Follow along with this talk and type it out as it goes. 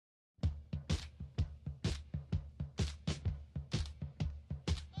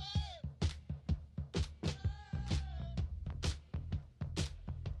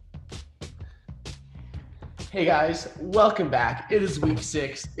Hey guys, welcome back. It is week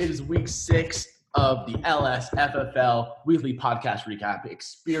 6. It is week 6 of the LSFFL weekly podcast recap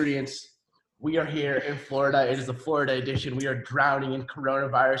experience. We are here in Florida. It is the Florida edition. We are drowning in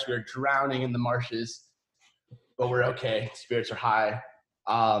coronavirus. We are drowning in the marshes, but we're okay. Spirits are high.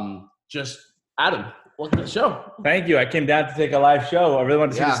 Adam, welcome to the show. Thank you. I came down to take a live show. I really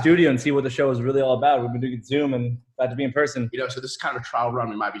wanted to see the studio and see what the show is really all about. We've been doing Zoom and glad to be in person. So this is kind of a trial run.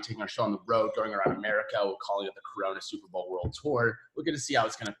 We might be taking our show on the road, going around America. We're calling it the Corona Super Bowl World Tour. We're going to see how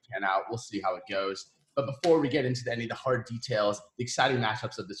it's going to pan out. We'll see how it goes. But before we get into any of the hard details, the exciting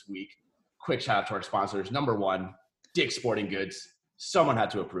matchups of this week, quick shout out to our sponsors. Number 1, Dick's Sporting Goods. Someone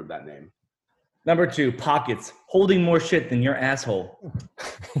had to approve that name. Number 2, Pockets, holding more shit than your asshole.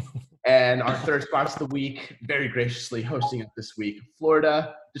 And our third sponsor of the week, very graciously hosting it this week,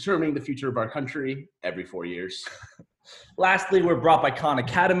 Florida, determining the future of our country every 4 years. Lastly, we're brought by Khan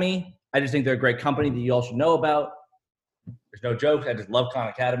Academy. I just think they're a great company that you all should know about. There's no jokes. I just love Khan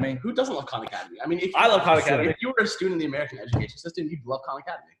Academy. Who doesn't love Khan Academy? I mean, I love Khan Academy. If you were a student in the American education system, you'd love Khan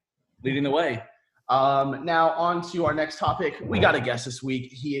Academy. Leading the way. Now on to our next topic. We got a guest this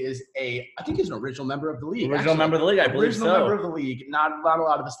week. He is I think he's an original member of the league. Original member of the league, I believe so. Original member of the league. Not a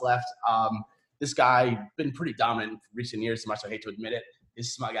lot of us left. This guy been pretty dominant in recent years, so much I hate to admit it.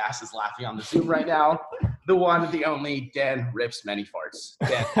 His smug ass is laughing on the Zoom right now. The one, the only, Dan Rips Many Farts.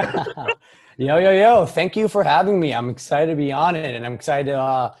 Dan. Yo. Thank you for having me. I'm excited to be on it, and I'm excited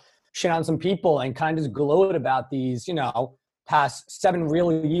to shit on some people and kind of just gloat about these, past 7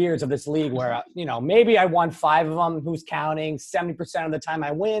 real years of this league where, maybe I won 5 of them. Who's counting? 70% of the time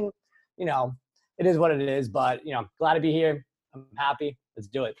I win. It is what it is, but, glad to be here. I'm happy. Let's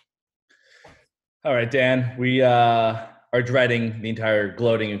do it. All right, Dan, we are dreading the entire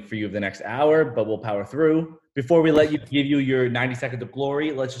gloating for you of the next hour, but we'll power through. Before we let you give you your 90 seconds of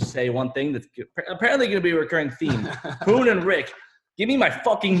glory, let's just say one thing that's apparently going to be a recurring theme. Poon and Rick, give me my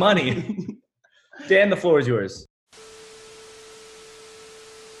fucking money. Dan, the floor is yours.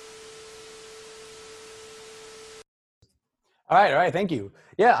 All right. Thank you.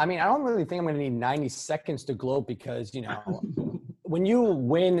 Yeah, I don't really think I'm going to need 90 seconds to gloat because, when you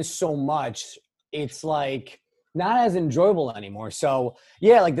win so much, it's like not as enjoyable anymore. So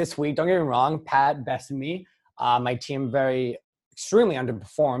yeah, like this week, don't get me wrong, Pat bested me. My team extremely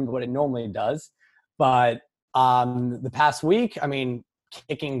underperformed what it normally does. But the past week,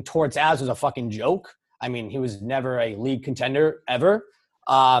 kicking Tort's ass was a fucking joke. He was never a league contender ever.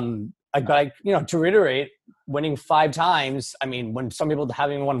 But to reiterate, winning 5 times, when some people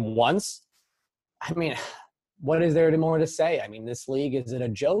haven't won once, what is there more to say? This league, is it a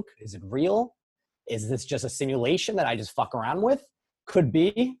joke? Is it real? Is this just a simulation that I just fuck around with? Could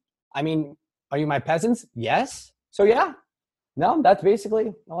be. Are you my peasants? Yes. So yeah. No, that's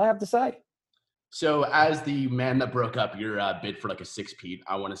basically all I have to say. So as the man that broke up your bid for like a 6-peat,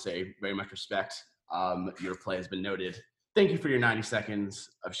 I want to say very much respect. Your play has been noted. Thank you for your 90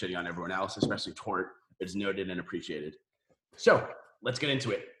 seconds of shitting on everyone else, especially Tort. It's noted and appreciated. So let's get into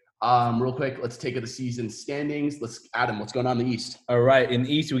it. Real quick, let's take the season standings. Adam, what's going on in the East? All right. In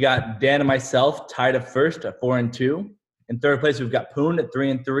the East, we got Dan and myself tied at first at 4-2. In third place, we've got Poon at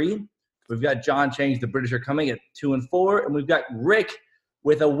 3-3. We've got John Change, the British are coming at 2-4. And we've got Rick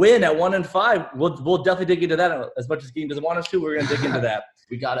with a win at 1-5. We'll definitely dig into that as much as Gideon doesn't want us to. We're going to dig into that.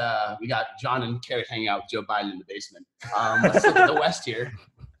 We got John and Carrick hanging out with Joe Biden in the basement. Let's look at the West here.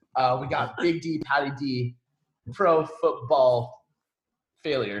 We got Big D, Patty D, pro football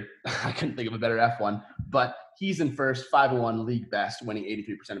failure. I couldn't think of a better F1, but he's in first, 5-1, league best, winning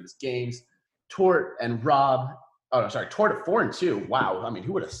 83% of his games. Tort and Rob. Tort at 4-2. Wow.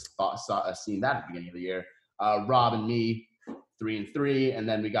 Who would have seen that at the beginning of the year? Rob and me, 3-3, and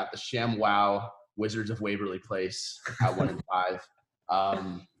then we got the ShamWow Wizards of Waverly Place at 1-5.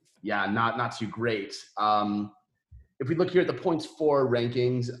 Not too great. If we look here at the points for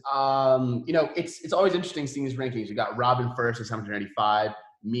rankings, it's always interesting seeing these rankings. We got Robin first at 785,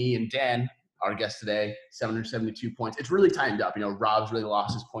 me and Dan, our guest today, 772 points. It's really tightened up. Rob's really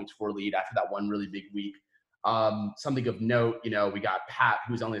lost his points for lead after that one really big week. Something of note, we got Pat,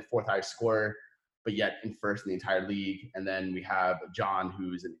 who's only the 4th highest scorer, but yet in first in the entire league. And then we have John,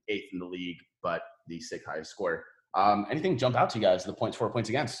 who's an 8th in the league, but the 6th highest scorer. Anything jump out to you guys, the points for, points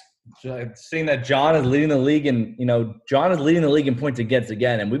against? Seeing that John is leading the league and, John is leading the league in points against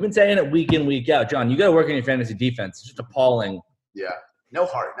again. And we've been saying it week in, week out. John, you got to work on your fantasy defense. It's just appalling. Yeah. No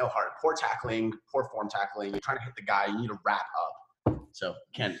heart. Poor tackling, poor form tackling. You're trying to hit the guy. You need to wrap up. So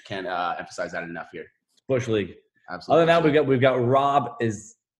can't emphasize that enough here. Bush League. Absolutely. Other than that, we've got Rob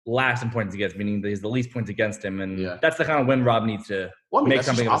is last in points against, meaning he's the least points against him. And Yeah. that's the kind of win Rob needs to make that's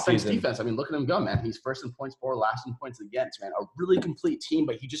something just of the offense, season. defense. I mean, look at him go, man. He's first in points for, last in points against, man. A really complete team,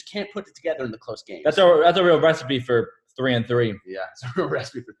 but he just can't put it together in the close games. That's a real recipe for 3-3. Yeah, it's a real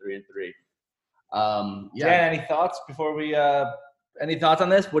recipe for 3-3. Yeah. Dan, any thoughts before we? Any thoughts on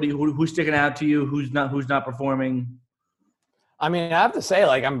this? Who's sticking out to you? Who's not performing? I mean, I have to say,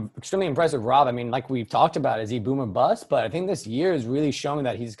 like, I'm extremely impressed with Rob. I mean, like we've talked about, is he boom or bust? But I think this year is really showing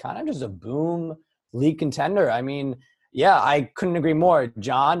that he's kind of just a boom league contender. I mean, yeah, I couldn't agree more.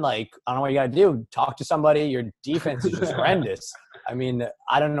 John, like, I don't know what you got to do. Talk to somebody. Your defense is just horrendous. I mean,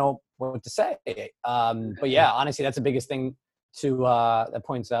 I don't know what to say. But yeah, honestly, that's the biggest thing that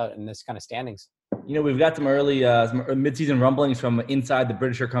points out in this kind of standings. You know, we've got some early mid-season rumblings from inside the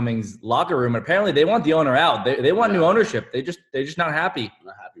Britisher Cummings locker room. And apparently they want the owner out. They want new ownership. They're just not happy. I'm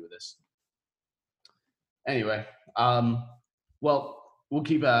not happy with this. Anyway, well, we'll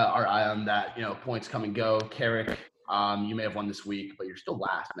keep our eye on that. You know, points come and go. Carrick, you may have won this week, but you're still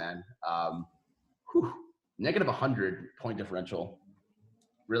last, man. Negative 100 point differential.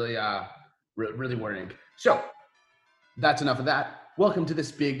 Really, really worrying. So that's enough of that. Welcome to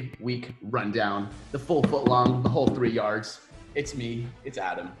this big week rundown. The full foot long, the whole 3 yards. It's me. It's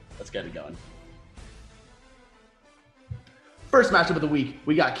Adam. Let's get it going. First matchup of the week,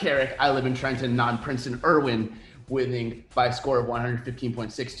 we got Carrick. I live in Trenton, non-Princeton. Irwin winning by a score of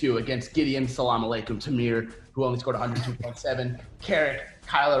 115.62 against Gideon. Salam alaikum. Tamir, who only scored 102.7. Carrick,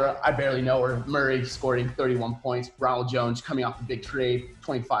 Kyler, I barely know her. Murray scoring 31 points. Ronald Jones coming off the big trade,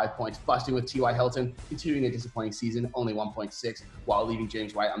 25 points. Busting with T.Y. Hilton, continuing a disappointing season, only 1.6, while leaving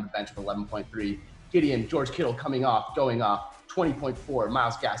James White on the bench with 11.3. Gideon, George Kittle going off, 20.4.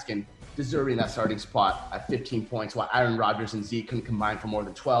 Myles Gaskin deserving that starting spot at 15 points, while Aaron Rodgers and Zeke couldn't combine for more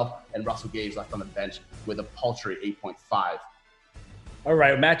than 12, and Russell Gage left on the bench with a paltry 8.5. All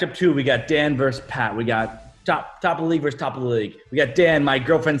right, matchup 2, we got Dan versus Pat. We got top of the league versus top of the league. We got Dan, my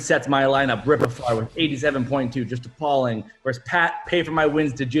girlfriend sets my lineup, Rappoport with 87.2, just appalling. Versus Pat, pay for my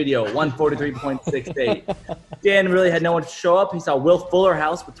wins to Gideon, 143.68. Dan really had no one to show up. He saw Will Fuller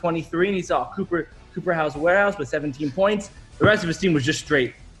House with 23, and he saw Cooper House Warehouse with 17 points. The rest of his team was just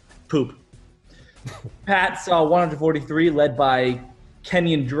straight poop. Pat saw 143, led by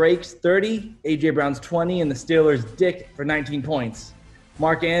Kenyon Drake's 30, A.J. Brown's 20, and the Steelers' Dick for 19 points.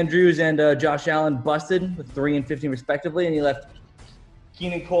 Mark Andrews and Josh Allen busted with 3 and 15 respectively, and he left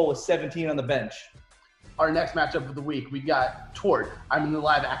Keenan Cole with 17 on the bench. Our next matchup of the week, we got Tort. I'm in the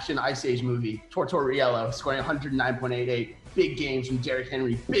live-action Ice Age movie. Tortoriello scoring 109.88. Big games from Derrick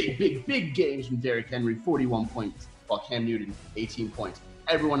Henry. Big games from Derrick Henry. 41 points, while Cam Newton, 18 points.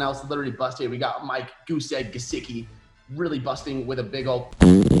 Everyone else literally busted. We got Mike Gooseegg Gesicki really busting with a big old...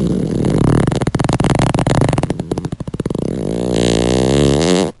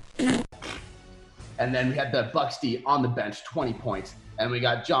 And then we had the Bucks D on the bench, 20 points. And we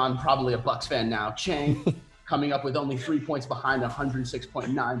got John, probably a Bucks fan now, Chang, coming up with only 3 points behind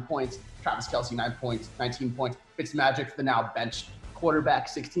 106.9 points. Travis Kelce, 9 points, 19 points. Fitzmagic, the now benched quarterback,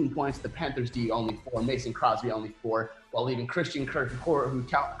 16 points. The Panthers D, only 4. Mason Crosby, only 4. While leaving Christian Kirk, who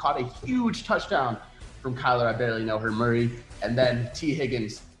caught a huge touchdown from Kyler, I barely know her, Murray. And then T.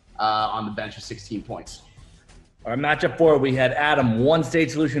 Higgins on the bench with 16 points. Our matchup 4, we had Adam, one-stage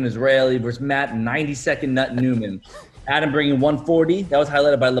solution Israeli versus Matt, 92nd Nut Newman. Adam bringing 140. That was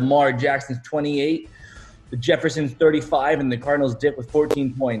highlighted by Lamar Jackson's 28, the Jefferson's 35, and the Cardinals dip with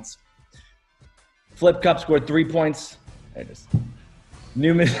 14 points. Flip Cup scored 3 points. There it is.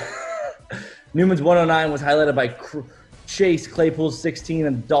 Newman's 109 was highlighted by Chase Claypool's 16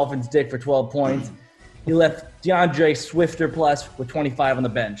 and the Dolphins' Dick for 12 points. He left DeAndre Swifter plus with 25 on the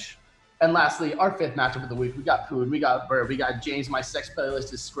bench. And lastly, our 5th matchup of the week, we got Pood, we got Bird, we got James. My sex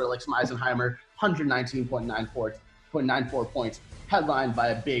playlist is Skrillex, Meisenheimer, 119.94 points, headlined by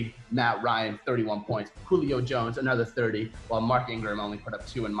a big Matt Ryan, 31 points. Julio Jones, another 30, while Mark Ingram only put up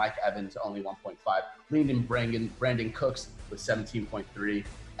 2 and Mike Evans only 1.5. Leaned in Brandon Cooks with 17.3.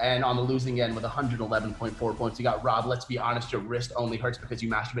 And on the losing end with 111.4 points, you got Rob. Let's be honest, your wrist only hurts because you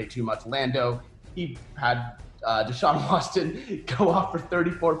masturbate too much. Lando, he had Deshaun Watson go off for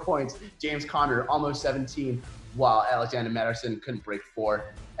 34 points. James Conner, almost 17, while Alexander Madison couldn't break 4,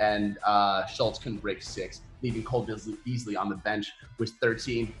 and Schultz couldn't break 6, leaving Cole Beasley on the bench with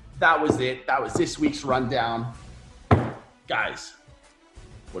 13. That was it. That was this week's rundown. Guys,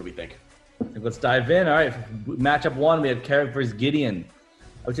 what do we think? Let's dive in. All right, matchup 1, we have Carrick versus Gideon.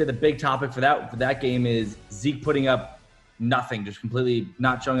 I would say the big topic for that game is Zeke putting up nothing, just completely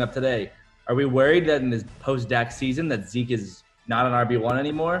not showing up today. Are we worried that in this post-Dak season that Zeke is not an RB1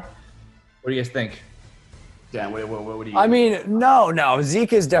 anymore? What do you guys think? Dan, what do you? I mean, no.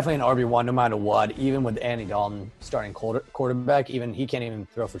 Zeke is definitely an RB1 no matter what. Even with Andy Dalton starting quarterback, even he can't even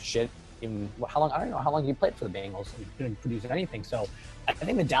throw for shit. Even how long? I don't know how long he played for the Bengals. He couldn't produce anything. So I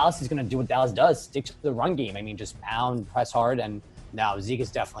think that Dallas is going to do what Dallas does: stick to the run game. I mean, just pound, press hard, and now Zeke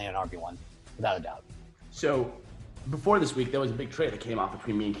is definitely an RB1 without a doubt. So before this week, there was a big trade that came off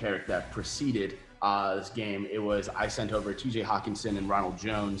between me and Carrick that preceded this game. It was I sent over TJ Hawkinson and Ronald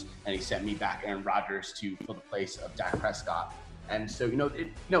Jones, and he sent me back Aaron Rodgers to fill the place of Dak Prescott. And so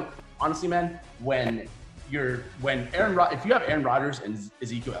honestly, man, if you have Aaron Rodgers and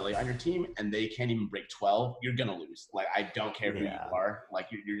Ezekiel Elliott on your team and they can't even break 12, you're gonna lose. Like, I don't care who you are, like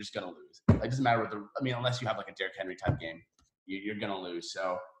you're just gonna lose. It doesn't matter unless you have like a Derrick Henry type game, you're gonna lose.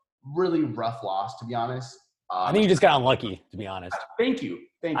 So really rough loss, to be honest. I think you just got unlucky, to be honest. Thank you.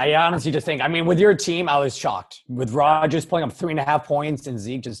 I honestly just think, with your team, I was shocked. With Rodgers putting up 3.5 points and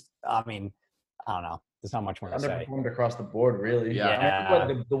Zeke I don't know. There's not much more to say. Underperformed across the board, really. Yeah.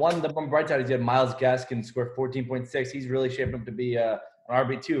 The one bright side is you had Myles Gaskin score 14.6. He's really shaping up to be an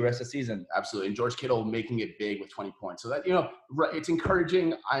RB2 rest of the season. Absolutely. And George Kittle making it big with 20 points. So that, it's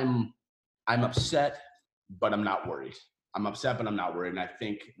encouraging. I'm upset, but I'm not worried. I'm upset, but I'm not worried. And I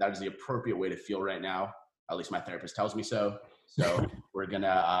think that is the appropriate way to feel right now. At least my therapist tells me so. So we're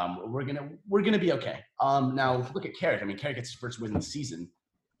gonna be okay. Now look at Carrick. Carrick gets his first win of the season.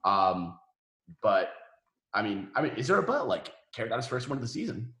 But is there a but? Like, Carrick got his first win of the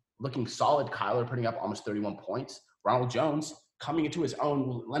season, looking solid. Kyler putting up almost 31 points. Ronald Jones coming into his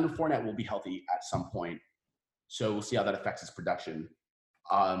own. Leonard Fournette will be healthy at some point, so we'll see how that affects his production.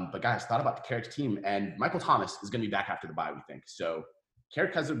 But guys, thought about the Carrick's team, and Michael Thomas is going to be back after the bye, we think. So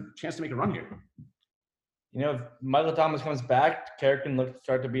Carrick has a chance to make a run here. If Michael Thomas comes back, Carrick can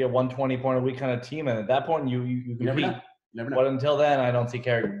start to be a 120-point-a-week kind of team, and at that point, you compete. Never know. But until then, I don't see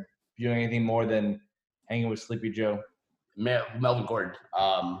Carrick doing anything more than hanging with Sleepy Joe. Melvin Gordon,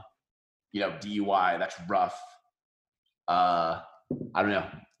 DUI, that's rough. I don't know.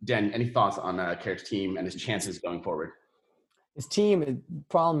 Dan, any thoughts on Carrick's team and his chances going forward? His team, the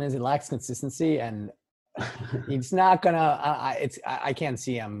problem is it lacks consistency, and he's not gonna. I can't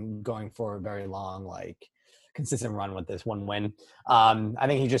see him going for a very long, consistent run with this one win. I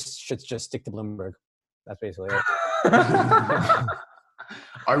think he should just stick to Bloomberg. That's basically it.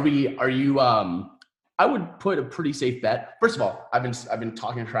 Are you? I would put a pretty safe bet. First of all, I've been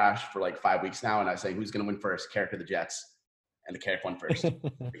talking trash for like 5 weeks now, and I was saying who's going to win first, Carrick or the Jets, and the Carrick won first.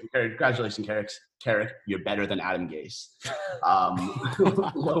 Congratulations, Carrick. You're better than Adam Gase. A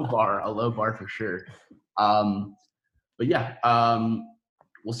low bar for sure. But yeah,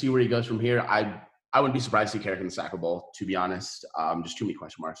 we'll see where he goes from here. I wouldn't be surprised to see Carrick in the Sacco Bowl, to be honest. Just too many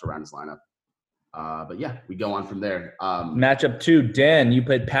question marks around his lineup. But yeah, we go on from there. Matchup 2, Dan, you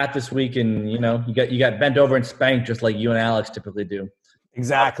played Pat this week, and you got bent over and spanked just like you and Alex typically do.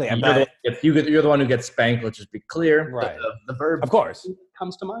 Exactly. You're the one who gets spanked. Let's just be clear. Right. The verb, of course,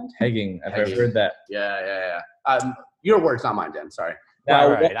 comes to mind. Pegging. I've heard that. Yeah. Your words, not mine, Dan. Sorry.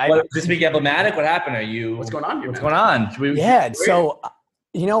 Now, this week emblematic? What happened? What's going on here? What's going on? So,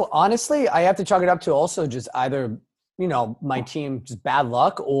 honestly, I have to chalk it up to also just either, my team just bad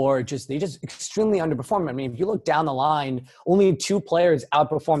luck or they just extremely underperformed. If you look down the line, only 2 players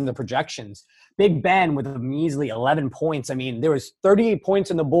outperformed the projections. Big Ben with a measly 11 points. There was 38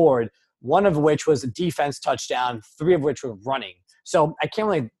 points on the board, one of which was a defense touchdown, 3 of which were running. So I can't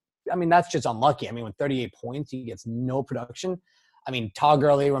really – that's just unlucky. With 38 points, he gets no production. Todd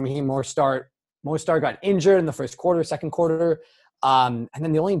Gurley, Mostart got injured in the first quarter, second quarter. And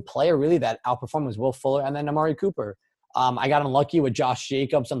then the only player really that outperformed was Will Fuller and then Amari Cooper. I got unlucky with Josh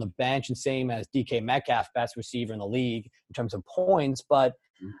Jacobs on the bench, and same as DK Metcalf, best receiver in the league in terms of points. But,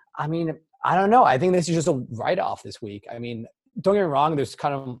 I don't know. I think this is just a write-off this week. Don't get me wrong. There's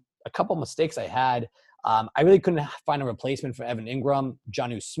kind of a couple mistakes I had. I really couldn't find a replacement for Evan Ingram.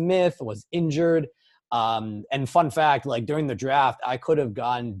 Jonnu Smith was injured. And fun fact, during the draft, I could have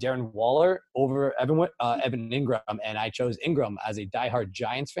gone Darren Waller over Evan Ingram, and I chose Ingram as a diehard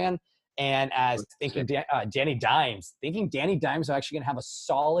Giants fan, and as thinking Danny Dimes was actually going to have a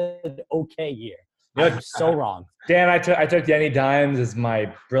solid, okay year. I'm so wrong. Dan, I took Danny Dimes as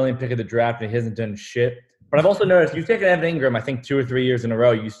my brilliant pick of the draft, and he hasn't done shit. But I've also noticed you've taken Evan Ingram, I think 2 or 3 years in a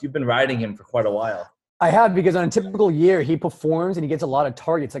row. You've been riding him for quite a while. I have, because on a typical year, he performs and he gets a lot of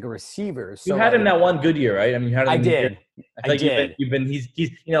targets like a receiver. So you had him that one good year, right? You had him. I did.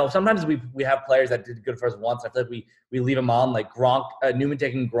 He's sometimes we have players that did good for us once. I feel like we leave him on, like Gronk, Newman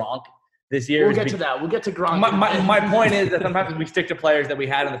taking Gronk this year. We'll get to that. We'll get to Gronk. My point is that sometimes we stick to players that we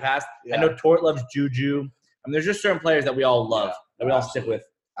had in the past. Yeah. I know Tort loves Juju. There's just certain players that we all love, that we all stick with.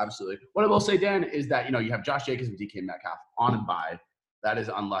 Absolutely. What I will say, Dan, is that, you have Josh Jacobs and DK Metcalf on and by. That is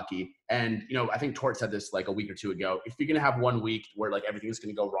unlucky. And, I think Tort said this like a week or two ago. If you're going to have 1 week where like everything's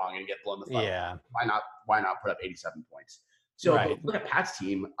going to go wrong and get blown the fuck Yeah. why not put up 87 points? So Right. look at Pat's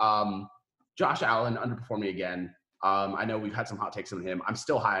team. Josh Allen underperforming again. I know we've had some hot takes on him. I'm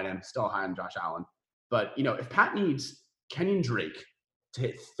still high on him, still high on Josh Allen. But, if Pat needs Kenyon Drake to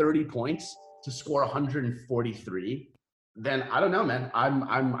hit 30 points to score 143, then I don't know, man.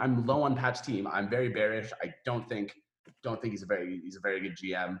 I'm low on Pat's team. I'm very bearish. I don't think he's a very good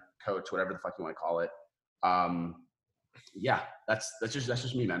GM, coach, whatever the fuck you want to call it. Yeah, that's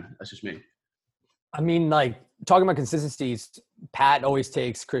just me, man. That's just me. I mean, like, talking about consistencies, Pat always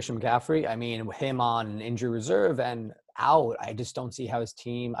takes Christian McCaffrey. I mean, with him on injury reserve and out, I just don't see how his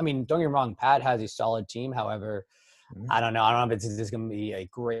team – I mean, don't get me wrong, Pat has a solid team. However, I don't know if this is going to be a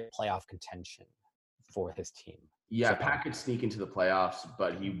great playoff contention for his team. Yeah, So, Pat could sneak into the playoffs,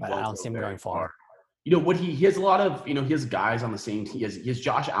 but I don't see him going far. What he has a lot of, he has guys on the same team. He has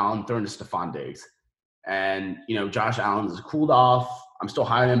Josh Allen throwing to Stephon Diggs. And, Josh Allen is cooled off. I'm still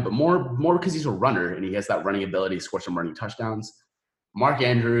high on him, but more because he's a runner and he has that running ability to score some running touchdowns. Mark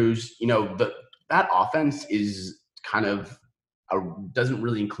Andrews, that offense is kind of doesn't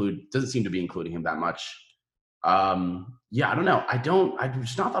seem to be including him that much. Yeah, I don't know. I'm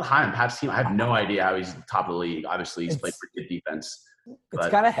just not that high on Pat's team. I have no idea how he's top of the league. Obviously, he's played pretty good defense. It's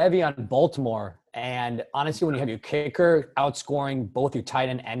kind of heavy on Baltimore. And honestly, when you have your kicker outscoring both your tight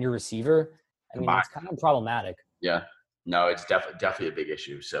end and your receiver, I mean, it's kind of problematic. Yeah. No, it's definitely a big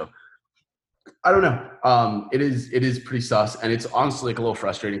issue. So I don't know. It is pretty sus, and it's honestly like a little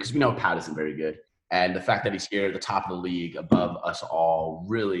frustrating because we know Pat isn't very good. And the fact that he's here at the top of the league above us all,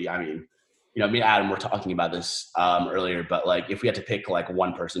 really, I mean, me and Adam were talking about this earlier, but like if we had to pick like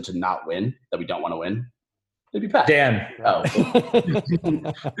one person to not win that we don't want to win, it'd be Pat. Dan. Oh.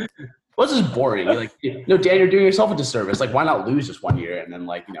 Well, it's just boring. Dan, you're doing yourself a disservice. Like, why not lose just 1 year and then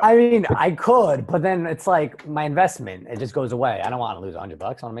I mean, I could, but then it's like my investment. It just goes away. I don't want to lose $100. I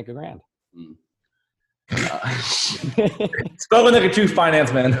want to make $1,000. Spoken like a true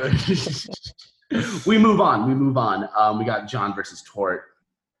finance man. We move on. We got John versus Tort.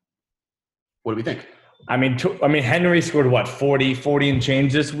 What do we think? I mean, Henry scored what, 40 and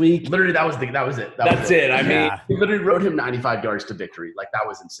change this week? Literally, that was it. That's it. I mean, he literally rode him 95 yards to victory. Like, that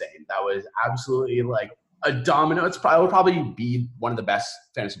was insane. That was absolutely like a domino. It would probably be one of the best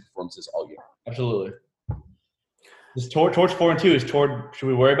fantasy performances all year. Absolutely. Is Tort's 4-2. Is Tort? Should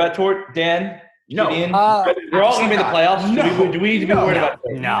we worry about Tort, Dan? No. Gideon? We're all going to be in the playoffs. Do we need to be worried about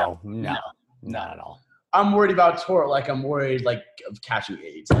Tort? No, not at all. I'm worried about Tort like I'm worried like of catching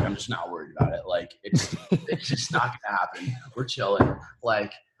AIDS. Like, I'm just not worried about it. Like it's just not gonna happen. We're chilling.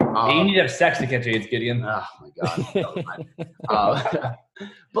 Like you need to have sex to catch AIDS, Gideon. Oh my god.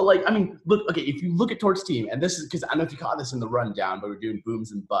 But like, I mean, look. Okay, if you look at Tort's team, and this is because I don't know if you caught this in the rundown, but we're doing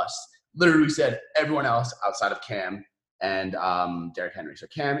booms and busts. Literally, we said everyone else outside of Cam and Derrick Henry. So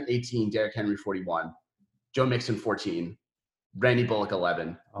Cam 18, Derrick Henry 41, Joe Mixon 14, Randy Bullock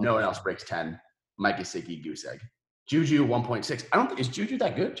 11. Okay. No one else breaks 10. Mike Gesicki, goose egg. Juju 1.6. I don't think is Juju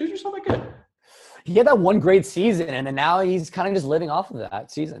that good. Juju's not that good. He had that one great season, and then now he's kind of just living off of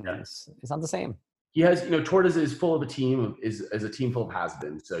that season. Yeah. It's not the same. He has, Tort is full of a team is a team full of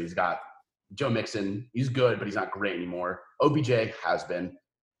has-been. So he's got Joe Mixon. He's good, but he's not great anymore. OBJ has been.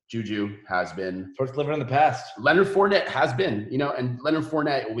 Juju has been. Tort's living in the past. Leonard Fournette has been. And Leonard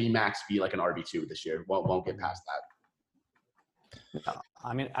Fournette will be like an RB2 this year. Won't get past that.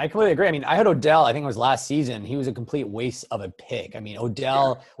 I mean, I completely agree. I mean, I had Odell, I think it was last season. He was a complete waste of a pick. I mean,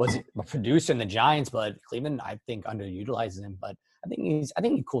 Odell was a producer in the Giants, but Cleveland, I think, underutilizes him. But I think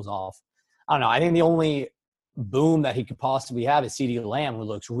he cools off. I don't know. I think the only boom that he could possibly have is CeeDee Lamb, who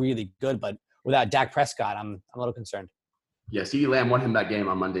looks really good. But without Dak Prescott, I'm a little concerned. Yeah, CeeDee Lamb won him that game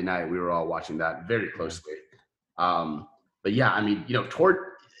on Monday night. We were all watching that very closely. But yeah, I mean, Tort,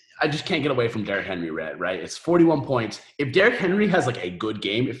 I just can't get away from Derrick Henry, right? It's 41 points. If Derrick Henry has like a good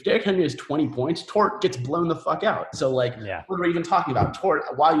game, if Derrick Henry has 20 points, Tort gets blown the fuck out. So like, What are we even talking about? Tort,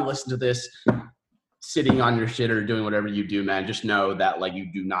 while you listen to this, sitting on your shit or doing whatever you do, man, just know that like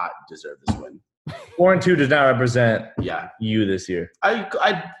you do not deserve this win. 4-2 does not represent you this year.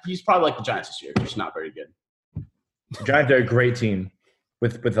 He's probably like the Giants this year, just not very good. The Giants are a great team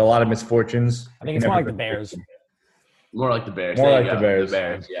with a lot of misfortunes. I think it's more like the Bears. More like the Bears. The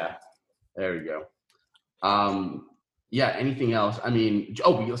Bears, yeah. There we go. Yeah, anything else? I mean,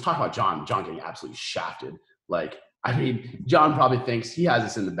 let's talk about John. John getting absolutely shafted. Like, I mean, John probably thinks he has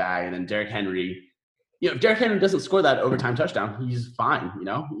this in the bag, and then Derrick Henry if Derrick Henry doesn't score that overtime touchdown, he's fine.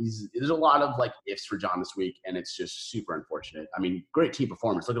 There's a lot of like ifs for John this week, and it's just super unfortunate. I mean, great team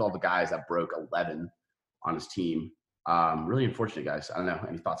performance. Look at all the guys that broke 11 on his team. Really unfortunate, guys. I don't know.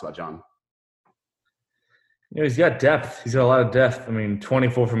 Any thoughts about John? He's got depth. He's got a lot of depth. I mean,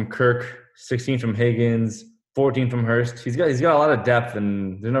 24 from Kirk, 16 from Higgins, 14 from Hurst. He's got a lot of depth,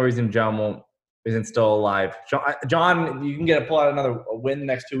 and there's no reason John isn't still alive. John, you can pull out another win the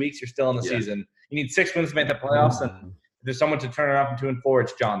next 2 weeks. You're still in the season. You need 6 wins to make the playoffs, and if there's someone to turn it up from 2-4,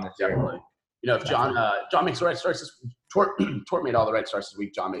 it's John this year. Definitely. If John makes the right starts this week, Tort made all the right starts this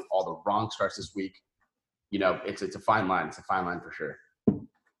week. John made all the wrong starts this week. It's a fine line. It's a fine line for sure.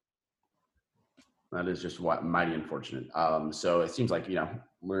 That is just mighty unfortunate. So it seems like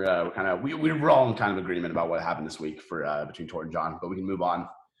we're all in kind of agreement about what happened this week for between Tort and John. But we can move on.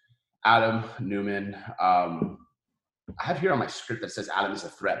 Adam Newman. I have here on my script that says Adam is a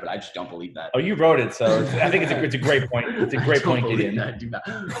threat, but I just don't believe that. Oh, you wrote it, so I think it's a great point. It's a great point, Gideon. I do not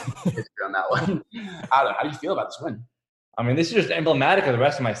history on that one. Adam, how do you feel about this win? I mean, this is just emblematic of the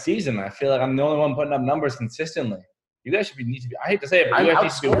rest of my season. I feel like I'm the only one putting up numbers consistently. You guys need to be. I hate to say it, but you guys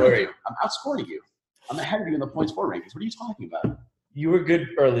need to be worried. I'm outscoring you. I'm ahead of you in the points for rankings. What are you talking about? You were good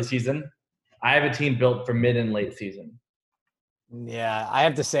early season. I have a team built for mid and late season. Yeah, I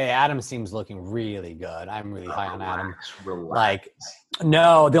have to say, Adam seems looking really good. I'm really high on Adam. Relax.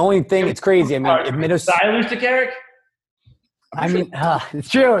 No, the only thing, it's crazy. I mean, if Minnesota, did I lose to Carrick? It's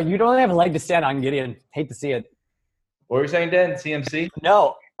true. You don't have a leg to stand on, Gideon. Hate to see it. What were you saying, Dan? CMC?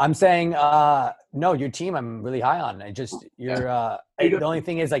 No, I'm saying no. Your team, I'm really high on. The only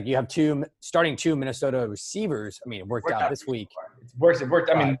thing is, like, you have starting two Minnesota receivers. I mean, it worked out this week. It worked.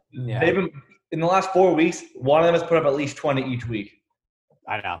 I mean, they've been in the last 4 weeks. One of them has put up at least 20 each week.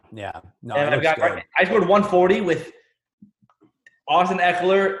 I know. Yeah. No, and I scored 140 with Austin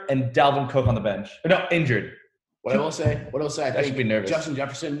Eckler and Dalvin Cook on the bench. No, injured. What I will say, I think nervous. Justin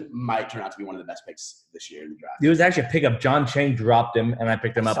Jefferson might turn out to be one of the best picks this year in the draft. It was actually a pickup. John Chang dropped him, and I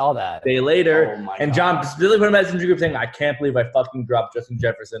picked him up. I saw that. A day later. Oh my and God. John specifically put him as injury group saying, I can't believe I fucking dropped Justin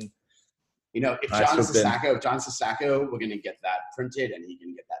Jefferson. If John Sissako, we're going to get that printed, and he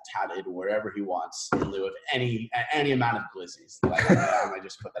can get that tatted wherever he wants in lieu of any amount of glizzies. I might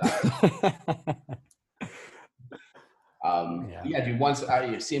just put that out. Dude. Once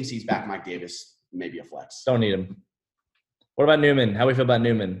CMC's back, Mike Davis, maybe a flex. Don't need him. What about Newman? How do we feel about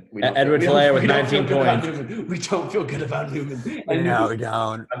Newman? Edward Hilaire with 19 points. We don't feel good about Newman. No, we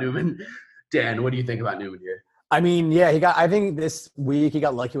don't. Newman. Dan, what do you think about Newman here? I mean, I think this week he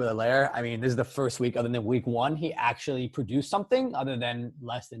got lucky with Hilaire. I mean, this is the first week other than week 1 he actually produced something other than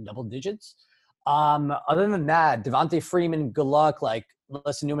less than double digits. Other than that, Devontae Freeman, good luck. Like,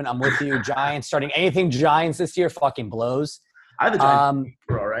 listen, Newman, I'm with you. Giants starting anything Giants this year fucking blows. I have the Giants.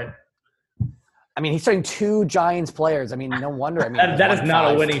 We're all right. I mean, he's starting 2 Giants players. I mean, no wonder. I mean, that is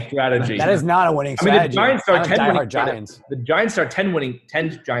not a winning strategy. That is not a winning strategy. I mean, the Giants start 10 winning Giants. The Giants start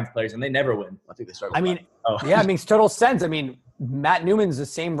 10 Giants players, and they never win. I think they start. Yeah, it makes total sense. I mean, Matt Newman's the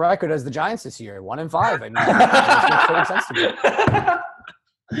same record as the Giants this year, 1-5. I mean, it makes total sense to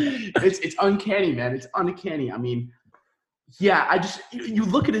me. It's uncanny, man. It's uncanny. I mean, yeah, you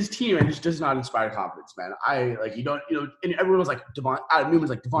look at his team and it just does not inspire confidence, man. And everyone was like, Newman's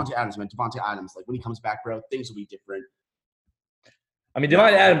like, Devontae Adams, man. Devontae Adams, like, when he comes back, bro, things will be different. I mean,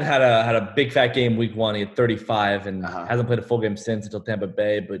 Devontae Adams had a big fat game week 1. He had 35 and hasn't played a full game since until Tampa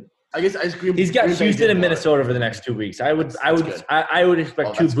Bay. But I guess he's got Houston and Minnesota for the next 2 weeks. I would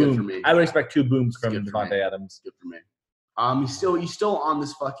expect 2 booms. I would expect 2 booms from Devontae Adams. Good for me. He's still on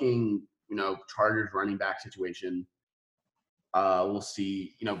this fucking Chargers running back situation. We'll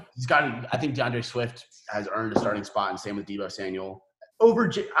see. I think DeAndre Swift has earned a starting spot, and same with Deebo Samuel. I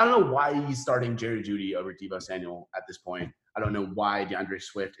don't know why he's starting Jerry Jeudy over Deebo Samuel at this point. I don't know why DeAndre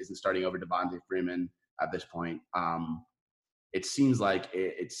Swift isn't starting over Devontae Freeman at this point. It seems like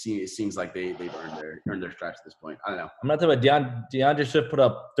they've earned their stripes at this point. I don't know. I'm not talking about DeAndre Swift put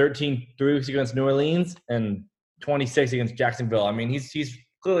up 13 3 weeks against New Orleans and 26 against Jacksonville. I mean, he's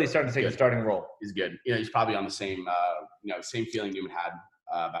clearly starting to take a starting role. He's good. He's probably on the same same feeling Newman had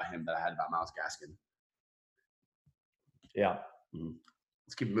about him that I had about Myles Gaskin. Yeah. Mm-hmm.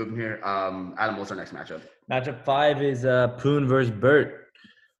 Let's keep moving here. Adam, what's our next matchup? Matchup 5 is Poon versus Burt.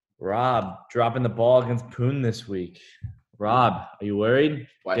 Rob dropping the ball against Poon this week. Rob, are you worried?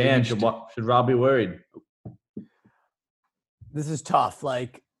 Dan, should Rob be worried? This is tough.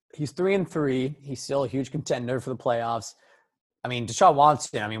 Like, he's 3-3. He's still a huge contender for the playoffs. I mean, Deshaun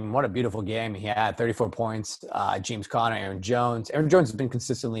Watson, what a beautiful game. He had 34 points. James Conner, Aaron Jones. Aaron Jones has been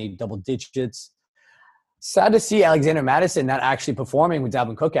consistently double digits. Sad to see Alexander Madison not actually performing with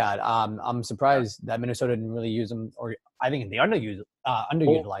Dalvin Cook out. I'm surprised that Minnesota didn't really use him, or I think they underutilized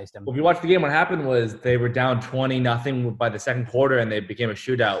him. Well, if you watch the game, what happened was they were down 20-0 by the second quarter, and they became a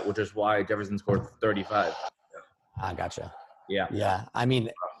shootout, which is why Jefferson scored 35. I gotcha. Yeah. Yeah. I mean,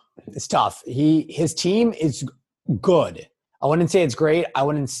 it's tough. His team is good. I wouldn't say it's great. I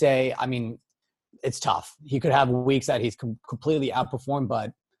wouldn't say, I mean, it's tough. He could have weeks that he's completely outperformed,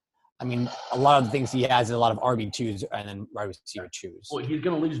 but I mean, a lot of the things he has is a lot of RB2s and then wide receiver 2s. Well, he's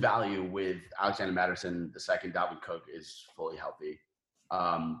going to lose value with Alexander Madison. The second Dalvin Cook is fully healthy.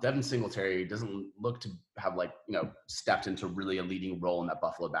 Devin Singletary doesn't look to have stepped into really a leading role in that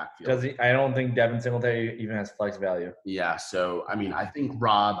Buffalo backfield. I don't think Devin Singletary even has flex value. Yeah. So, I mean, I think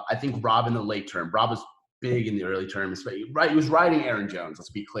Rob in the late term, Rob was big in the early term. Right. He was riding Aaron Jones.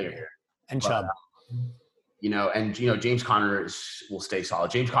 Let's be clear here. And Chubb. James Conner will stay solid.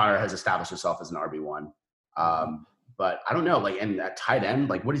 James Conner has established himself as an RB1. But I don't know, and at tight end,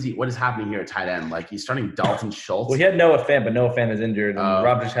 what is happening here at tight end? He's starting Dalton Schultz. Well, he had Noah Fant, but Noah Fant is injured, and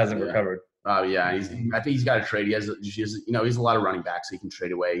Rob just hasn't recovered. Oh, yeah. I think he's got to trade. He has a lot of running backs so he can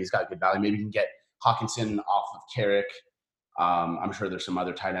trade away. He's got good value. Maybe he can get Hawkinson off of Carrick. I'm sure there's some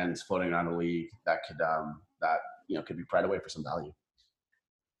other tight ends floating around the league that could be pried away for some value.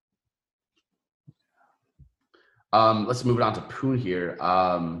 Let's move it on to Poon here.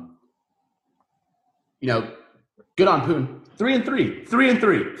 Good on Poon. 3-3,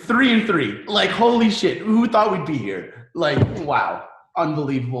 3-3, 3-3. Holy shit. Who thought we'd be here? Wow.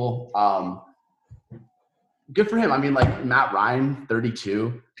 Unbelievable. Good for him. I mean, Matt Ryan,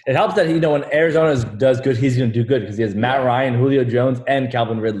 32. It helps that, when Arizona does good, he's going to do good because he has Matt Ryan, Julio Jones, and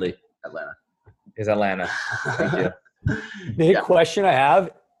Calvin Ridley. Atlanta. Thank you. The question I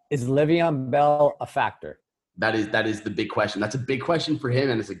have is Le'Veon Bell a factor? That is the big question. That's a big question for him,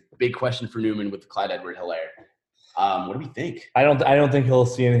 and it's a big question for Newman with the Clyde Edward-Helaire. What do we think? I don't think he'll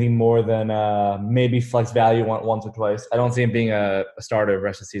see anything more than maybe flex value once or twice. I don't see him being a starter the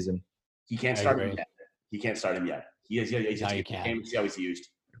rest of the season. He can't start him yet. He can't start him yet. He's can't. See how he's used.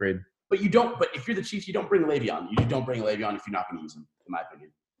 Agreed. But if you're the Chiefs, you don't bring Le'Veon. You don't bring Le'Veon if you're not going to use him, in my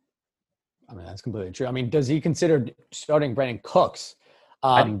opinion. I mean, that's completely true. I mean, does he consider starting Brandon Cooks?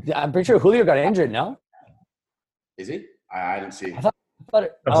 I'm pretty sure Julio got injured, no? Is he? I didn't see. I thought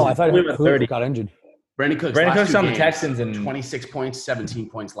Julio got injured. Brandon Cooks on the Texans and 26 points, 17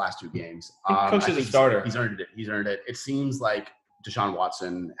 points last 2 games. Cooks is a starter. He's earned it. It seems like Deshaun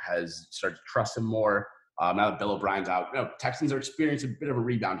Watson has started to trust him more. Now that Bill O'Brien's out, Texans are experiencing a bit of a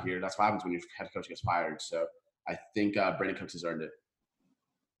rebound here. That's what happens when your head coach gets fired. So I think Brandon Cooks has earned it.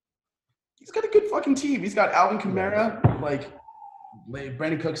 He's got a good fucking team. He's got Alvin Kamara.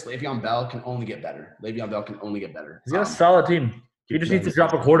 Brandon Cooks, Le'Veon Bell can only get better. He's got a solid team. He just needs to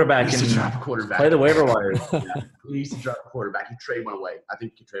drop a quarterback play the waiver wires. He needs to drop a quarterback. You trade one away. I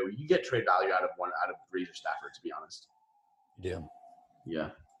think you can trade one. You get trade value out of Breeze or Stafford, to be honest.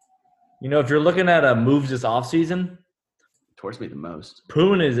 Yeah. If you're looking at moves this offseason, Torts made the most.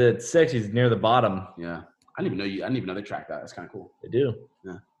 Poon is at 6. He's near the bottom. Yeah. I didn't even know they tracked that. That's kind of cool. They do.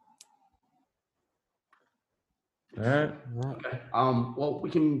 Yeah. All right. Okay. Well, we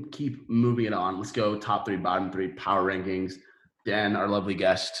can keep moving it on. Let's go top 3, bottom 3 power rankings. Dan, our lovely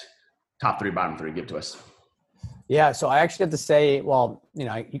guest, top 3, bottom 3. Give it to us. Yeah. So I actually have to say,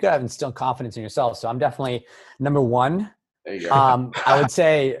 you got to instill confidence in yourself. So I'm definitely number 1. There you go. I would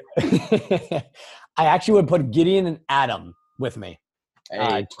say I actually would put Gideon and Adam with me. 2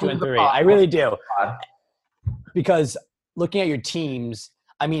 and 3. I really do. Because looking at your teams,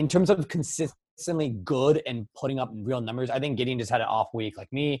 I mean, in terms of consistently good and putting up real numbers, I think Gideon just had an off week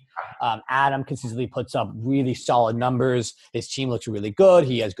like me. Adam consistently puts up really solid numbers. His team looks really good.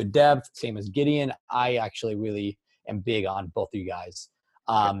 He has good depth, same as Gideon. I actually really am big on both of you guys.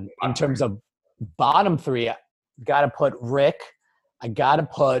 In terms of bottom 3, I got to put Rick. I got to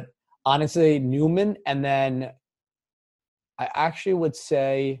put, honestly, Newman. And then I actually would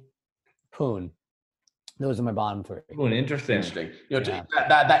say Poon. Those are my bottom 3. Ooh, interesting.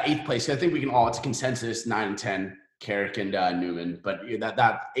 That 8th place, I think we can all, it's a consensus, 9 and 10, Carrick and Newman. But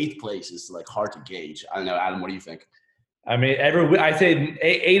that 8th place is hard to gauge. I don't know, Adam, what do you think? I mean, I say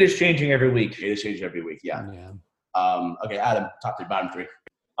 8 is changing every week. 8 is changing every week, yeah. Okay, Adam, top 3, bottom 3.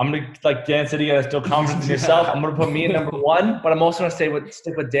 I'm going to, like Dan said, you got to still confidence in yourself. I'm going to put me in number 1, but I'm also going to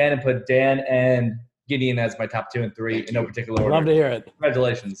stick with Dan and put Dan and Gideon as my top 2 and 3 in no particular order. Love to hear it.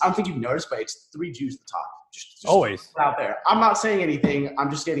 Congratulations. I don't think you've noticed, but it's 3 Jews at the top. Just always out there. I'm not saying anything.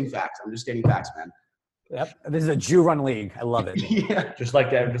 I'm just stating facts. Man. Yep. This is a Jew-run league. I love it. Yeah. Just like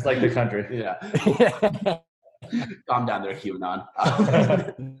that. Just like the country. Yeah. Calm down there, QAnon.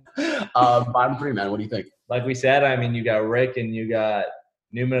 Bottom three, man. What do you think? Like we said, I mean, you got Rick and you got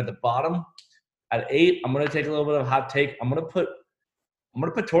Newman at the bottom. At 8, I'm gonna take a little bit of a hot take. I'm gonna put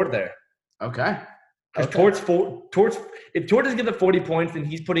Tort there. Okay. Because if Tort doesn't get the 40 points, then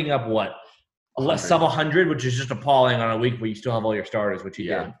he's putting up what? Less sub 100, which is just appalling on a week where you still have all your starters, which he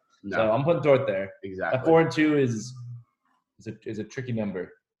did. No. So I'm putting Tort there. Exactly. That 4 and 2 is a tricky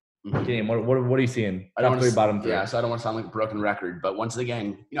number. Mm-hmm. Gideon, what are you seeing? Top 3, bottom 3. Yeah, so I don't want to sound like a broken record, but once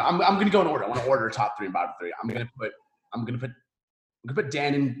again, I'm gonna go in order. I want to order top 3 and bottom 3. I'm gonna put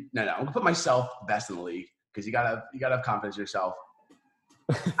Dan in. No, I'm gonna put myself best in the league because you gotta have confidence in yourself.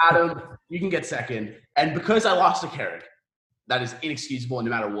 Adam, you can get second, and because I lost to Carrick, that is inexcusable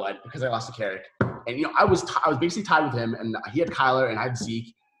no matter what. Because I lost to Carrick, and I was basically tied with him, and he had Kyler, and I had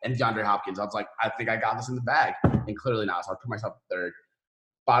Zeke and DeAndre Hopkins. I was like, I think I got this in the bag, and clearly not. So I put myself third.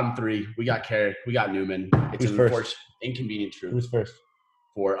 Bottom 3, we got Carrick, we got Newman. It's an unfortunate, inconvenient truth. Who's first?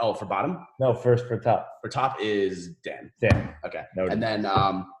 For bottom? No, first for top. For top is Dan. Dan. Okay. Noted. And then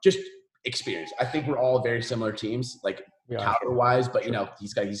just experience. I think we're all very similar teams, like caliber-wise, but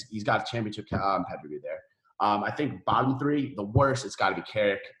he's got a championship pedigree there. I think bottom 3, the worst, it's got to be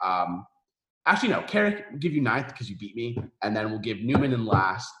Carrick. Actually, no, Carrick will give you 9th because you beat me, and then we'll give Newman in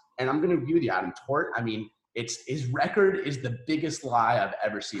last. And I'm going to agree with you, Adam. Tort, I mean, his record is the biggest lie I've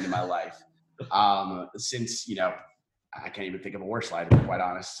ever seen in my life. Since I can't even think of a worse lie, to be quite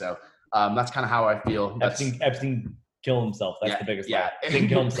honest. So that's kind of how I feel. Epstein killed himself. That's the biggest lie. Didn't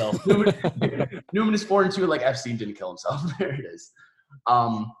kill himself. Newman is 4-2, like Epstein didn't kill himself. There it is.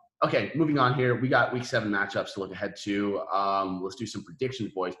 Okay, moving on here. We got week 7 matchups to look ahead to. Let's do some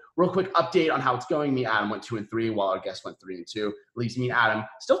predictions, boys. Real quick update on how it's going. Me and Adam went 2-3, while our guest went 3-2. Leaves me and Adam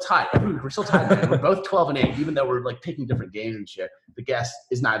still tied. We're still tied, man. We're both 12-8, even though we're like picking different games and shit. The guest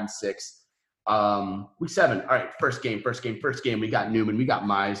is 9-6. Week 7. All right, first game. We got Newman. We got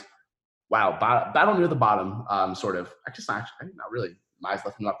Mize. Wow, battle near the bottom. Sort of. Actually, not really. Mize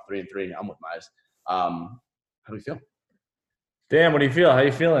left him up 3-3. I'm with Mize. How do we feel? Dan, what do you feel? How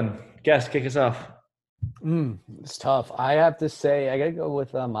you feeling? Guess, kick us off. It's tough. I have to say, I got to go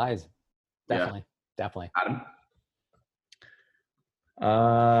with Mize. Definitely. Adam?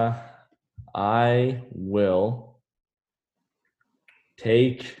 I will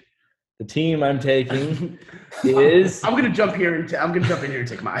take the team I'm taking is. I'm gonna jump in here and take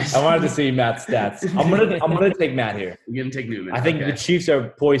Mize. I wanted to see Matt's stats. I'm gonna take Matt here. You're gonna take Newman. I think the Chiefs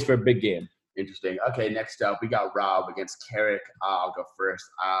are poised for a big game. Interesting. Okay, next up, we got Rob against Carrick. I'll go first.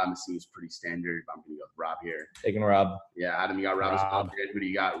 It seems pretty standard, but I'm going to go with Rob here. Taking Rob. Yeah, Adam, you got Rob as well. Who do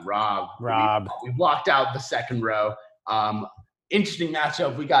you got? Rob. We blocked out the second row. Interesting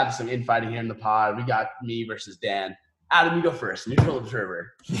matchup. We got some infighting here in the pod. We got me versus Dan. Adam, you go first. Neutral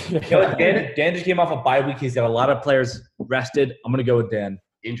observer. Dan just came off a bye week. He's got a lot of players rested. I'm going to go with Dan.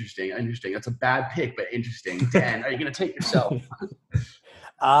 Interesting. That's a bad pick, but interesting. Dan, are you going to take yourself?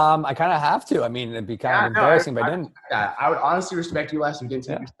 I kind of have to. I mean, it'd be kind of embarrassing, but I didn't. I would honestly respect you less if you didn't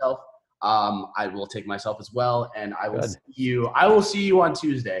take yourself. I will take myself as well, and I will see you on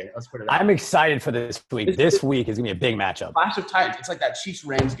Tuesday. Let's put it out. I'm excited for this week. This week is gonna be a big matchup. Clash of Titans. It's like that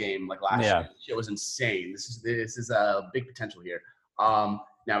Chiefs-Rams game like last year. It was insane. This is a big potential here.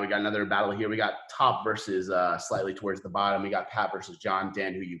 Now we got another battle here. We got top versus slightly towards the bottom. We got Pat versus John.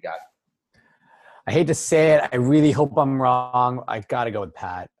 Dan, who you got? I hate to say it. I really hope I'm wrong. I got to go with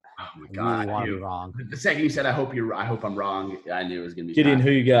Pat. Oh my God! I really want to be wrong. The second you said, I hope I'm wrong. I knew it was gonna be Gideon. Pat.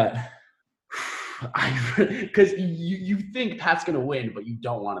 Who you got? Because you think Pat's gonna win, but you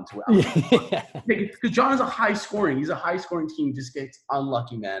don't want him to win. Because John is He's a high scoring team. Just gets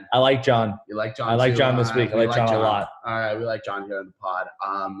unlucky, man. I like John. You like John? I like too? John this week. I like John a lot. All right, we like John here on the pod.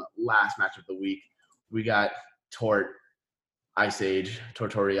 Last match of the week, we got Tort, Ice Age,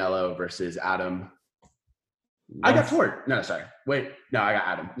 Tortoriello versus Adam. I got Tort. No, sorry. Wait. No, I got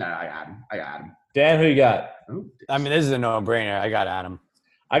Adam. I got Adam. Dan, who you got? I mean, this is a no-brainer. I got Adam.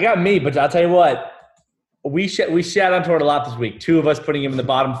 I got me, but I'll tell you what. We shat on Tort a lot this week. 2 of us putting him in the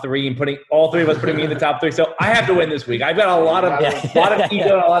bottom 3 and all 3 of us putting me in the top 3. So I have to win this week. I've got a lot of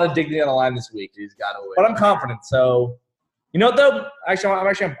ego and a lot of dignity on the line this week. He's got to win. But I'm confident. So, you know what, though? I'll still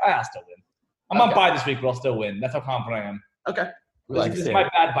win. I'm on bye this week, but I'll still win. That's how confident I am. Okay. This is my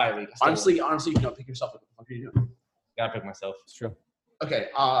bad bye week. Honestly, if you don't pick yourself, what the fuck are you doing? Gotta pick myself. It's true. Okay.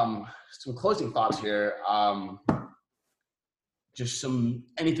 Some closing thoughts here. Just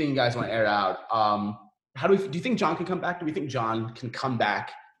anything you guys want to air out. Do you think John can come back? Do we think John can come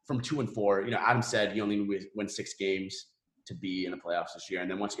back from 2-4? Adam said you only win 6 games. to be in the playoffs this year. And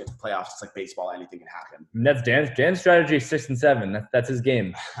then once you get to the playoffs, it's like baseball; anything can happen. And that's Dan's strategy. 6 and 7. That's his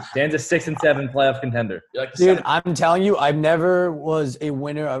game. Dan's a 6 and 7 playoff contender. Like Dude, I'm telling you, I've never was a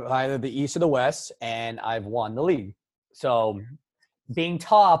winner of either the East or the West, and I've won the league. So being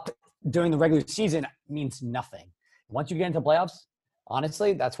top during the regular season means nothing. Once you get into playoffs,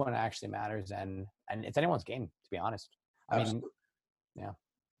 honestly, that's when it actually matters, and it's anyone's game, to be honest. I mean, yeah.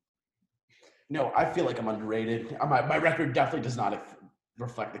 No, I feel like I'm underrated. My record definitely does not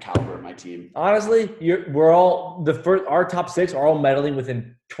reflect the caliber of my team. Honestly, we're all our top 6 are all medaling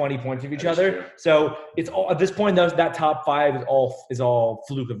within 20 points of each other. True. So it's all at this point. That top 5 is all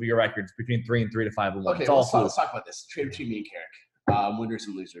fluke of your records between 3 and 3 to 5 and 1. Okay, it's all let's talk about this trade between me and Carrick. Winners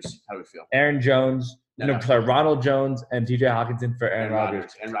and losers. How do we feel? Aaron Jones, Sorry, Ronald Jones and TJ Hawkinson for Aaron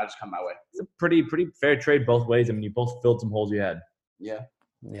Rodgers. Aaron Rodgers come my way. It's a pretty fair trade both ways. I mean, you both filled some holes you had. Yeah.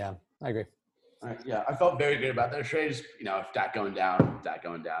 Yeah, I agree. All right, yeah, I felt very good about their trades. You know, if Dak going down,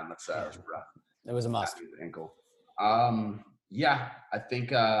 that's rough. It was a must. Ankle. Yeah, I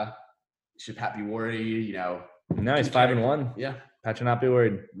think should Pat be worried? You know, No, he's 5 and 1. Yeah, Pat should not be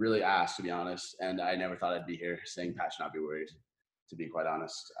worried. really asked to be honest, and I never thought I'd be here saying Pat should not be worried. To be quite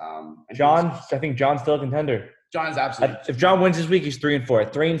honest, I think John's still a contender. John's absolutely. If John wins this week, he's 3 and 4.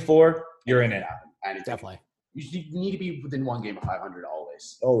 3 and 4, you're in it. Definitely. You need to be within one game of 500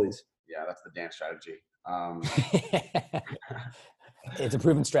 always. Always. Yeah, that's the dance strategy. It's a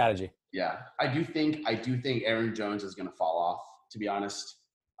proven strategy. Yeah, I do think Aaron Jones is going to fall off, to be honest,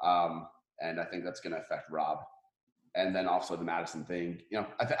 and I think that's going to affect Rob, and then also the Madison thing. You know,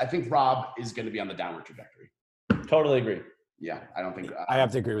 I think Rob is going to be on the downward trajectory. Totally agree. Yeah, I don't think I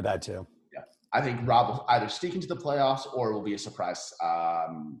have to agree with that too. Yeah, I think Rob will either sneak into the playoffs or will be a surprise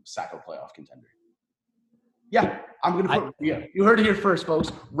Sacco playoff contender. Yeah, I'm going to put – yeah, you heard it here first,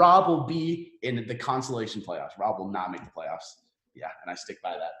 folks. Rob will be in the consolation playoffs. Rob will not make the playoffs. Yeah, and I stick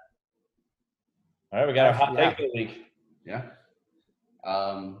by that. All right, we got our hot take for the week. Yeah.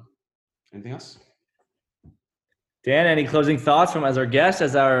 Anything else? Dan, any closing thoughts from as our guest,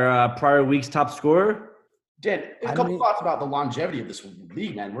 as our prior week's top scorer? Dan, a couple thoughts about the longevity of this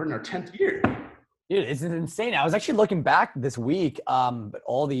league, man. We're in our 10th year. Dude, it's insane. I was actually looking back this week, but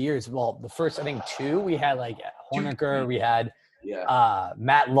all the years, well, the first, I think 2, we had like Horniker, we had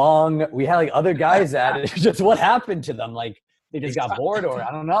Matt Long, we had like other guys that it's just what happened to them. Like they just got bored or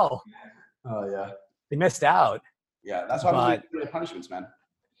I don't know. Oh, yeah. They missed out. Yeah, that's why we do the punishments, man.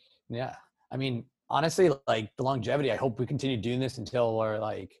 Yeah. I mean, honestly, like the longevity, I hope we continue doing this until we're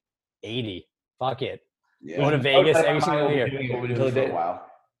like 80. Fuck it. Yeah. Go to Vegas every single year. We'll be doing it for a while.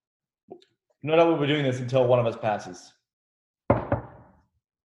 No doubt we're doing this until one of us passes.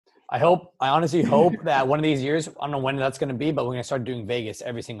 I honestly hope that one of these years, I don't know when that's going to be, but we're going to start doing Vegas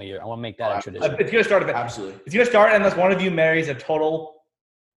every single year. I want to make that a tradition. It's going to start. Absolutely. It's going to start unless one of you marries a total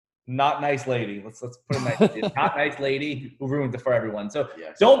not nice lady. Let's put it nice. Not nice lady who ruins it for everyone. So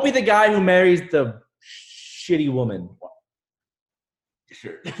don't be the guy who marries the shitty woman.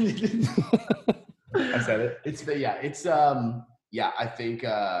 Sure. I said it. I think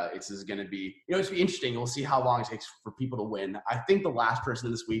it's going to be, it's going to be interesting. We'll see how long it takes for people to win. I think the last person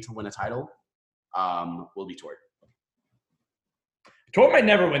this week to win a title will be Tort. Tort might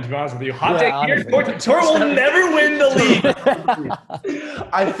never win, to be honest with you. Hot take here. Tort will never win the league.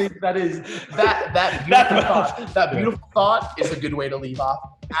 I think that is that beautiful thought. That beautiful thought is a good way to leave off.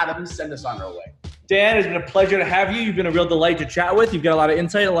 Adam, send us on our way. Dan, it's been a pleasure to have you. You've been a real delight to chat with. You've got a lot of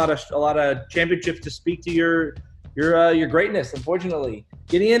insight, a lot of championships to speak to your greatness, unfortunately.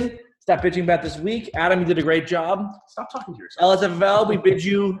 Gideon, stop bitching about this week. Adam, you did a great job. Stop talking to yourself. LSFL, we bid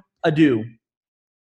you adieu.